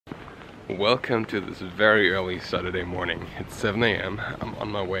Welcome to this very early Saturday morning. It's 7 a.m. I'm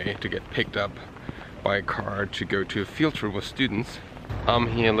on my way to get picked up by a car to go to a field trip with students. I'm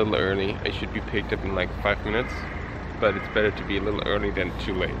here a little early. I should be picked up in like 5 minutes, but it's better to be a little early than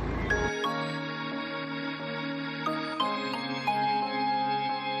too late.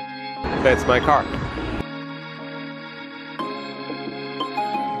 That's my car.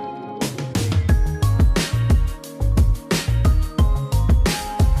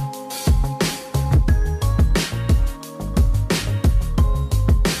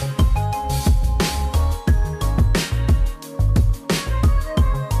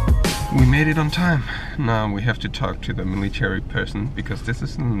 We made it on time. Now we have to talk to the military person because this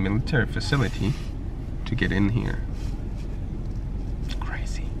is a military facility to get in here. It's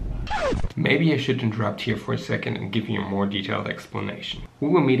crazy. Maybe I should interrupt here for a second and give you a more detailed explanation. We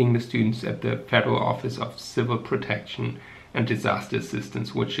were meeting the students at the Federal Office of Civil Protection and Disaster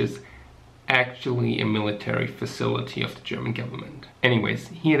Assistance, which is actually a military facility of the German government. Anyways,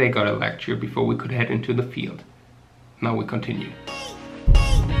 here they got a lecture before we could head into the field. Now we continue.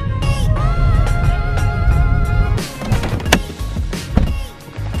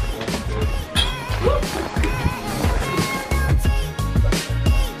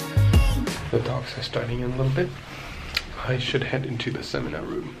 The dogs are starting in a little bit. I should head into the seminar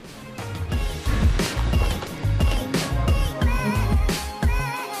room.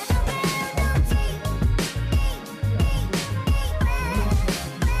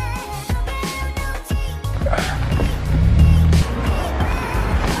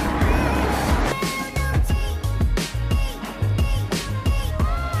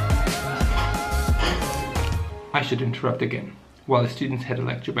 I should interrupt again. While the students had a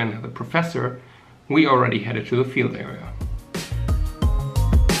lecture by another professor, we already headed to the field area.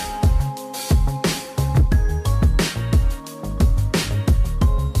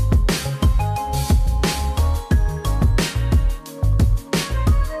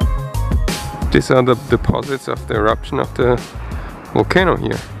 These are the deposits of the eruption of the volcano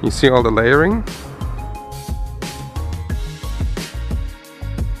here. You see all the layering?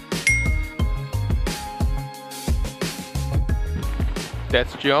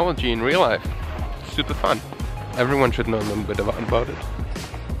 That's geology in real life. Super fun. Everyone should know a little bit about it.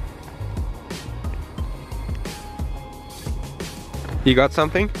 You got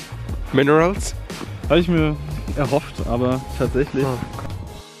something? Minerals? Habe ich mir erhofft, aber tatsächlich. Oh.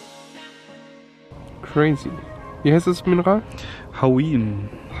 Crazy. Wie heißt das Mineral? Hauin.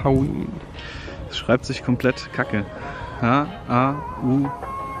 Hauin. Es schreibt sich komplett Kacke. H-A-U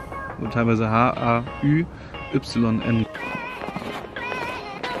und teilweise H-A-U-Y-N.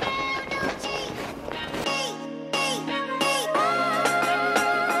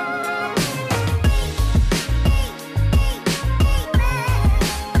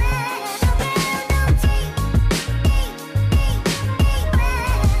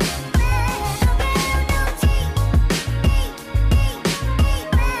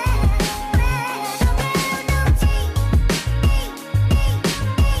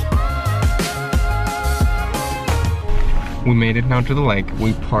 We made it now to the lake.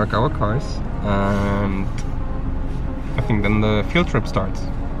 We park our cars and I think then the field trip starts.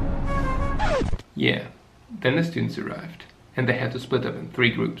 Yeah, then the students arrived and they had to split up in 3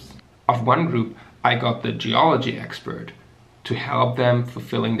 groups. Of one group I got the geology expert to help them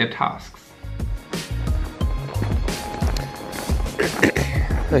fulfilling their tasks.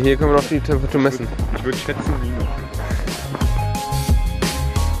 Na, hier können wir noch die Temperatur messen. Ich würde schätzen, wie noch.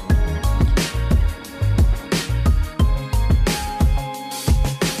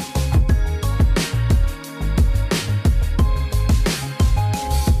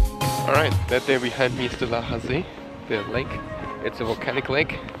 Alright, that there behind me is the Laacher See, the lake. It's a volcanic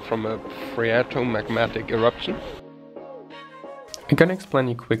lake from a phreatomagmatic eruption. I'm gonna explain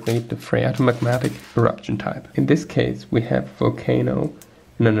you quickly the phreatomagmatic eruption type. In this case, we have volcano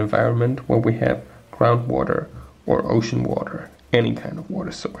in an environment where we have groundwater or ocean water, any kind of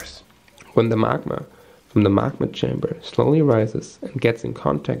water source. When the magma from the magma chamber slowly rises and gets in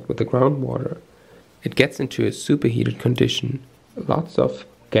contact with the groundwater, it gets into a superheated condition. Lots of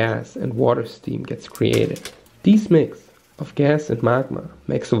gas and water steam gets created. This mix of gas and magma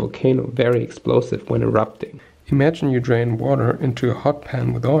makes a volcano very explosive when erupting. Imagine you drain water into a hot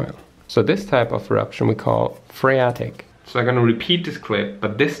pan with oil. So this type of eruption we call phreatic. So I'm gonna repeat this clip,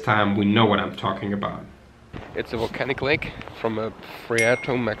 but this time we know what I'm talking about. It's a volcanic lake from a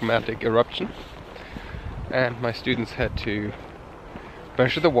phreatomagmatic eruption. And my students had to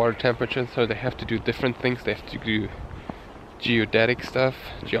measure the water temperature, so they have to do different things. They have to do geodetic stuff,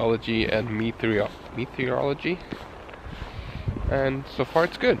 geology and meteorology, and so far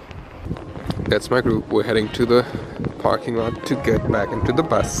it's good. That's my group. We're heading to the parking lot to get back into the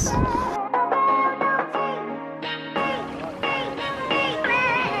bus.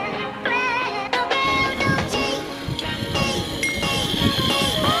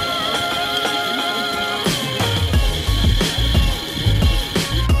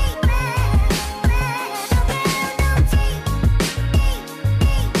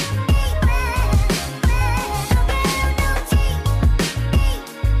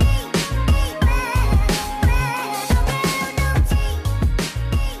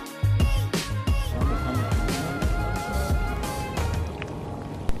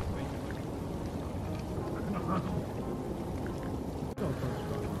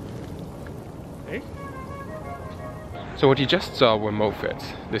 So what you just saw were Moffetts.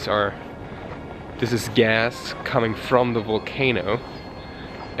 This is gas coming from the volcano,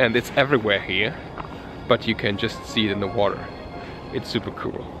 and it's everywhere here, but you can just see it in the water. It's super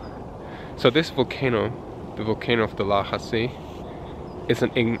cool. So this volcano, the volcano of the Laacher See, is an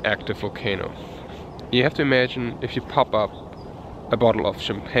inactive volcano. You have to imagine if you pop up a bottle of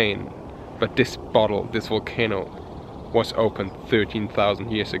champagne, but this volcano was opened 13,000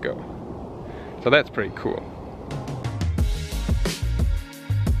 years ago. So that's pretty cool.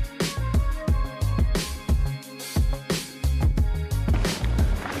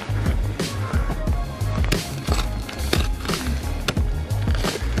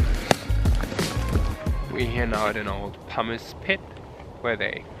 We're here now at an old pumice pit where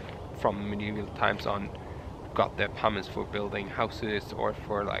they, from medieval times on, got their pumice for building houses or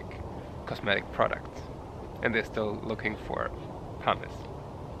for like cosmetic products. And they're still looking for pumice.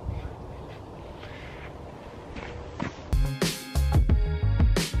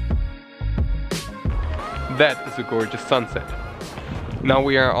 That is a gorgeous sunset. Now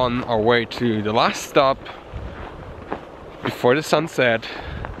we are on our way to the last stop before the sunset,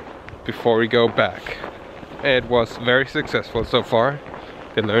 before we go back. It was very successful so far.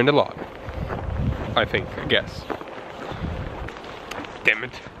 They learned a lot, I guess. Damn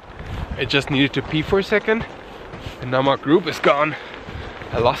it. I just needed to pee for a second, and now my group is gone.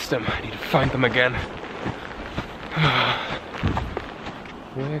 I lost them. I need to find them again.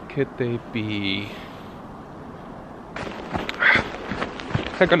 Where could they be?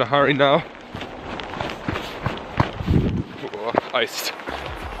 I'm gonna hurry now. Oh, iced.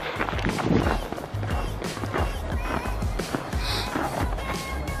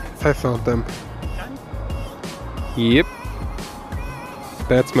 I found them. Yep.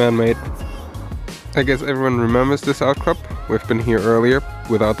 That's man-made. I guess everyone remembers this outcrop. We've been here earlier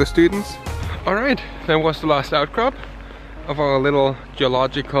without the students. Alright, that was the last outcrop of our little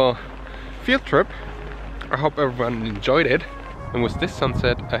geological field trip. I hope everyone enjoyed it. And with this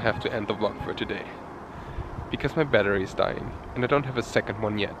sunset, I have to end the vlog for today. Because my battery is dying, and I don't have a second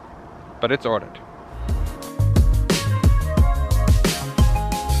one yet. But it's ordered.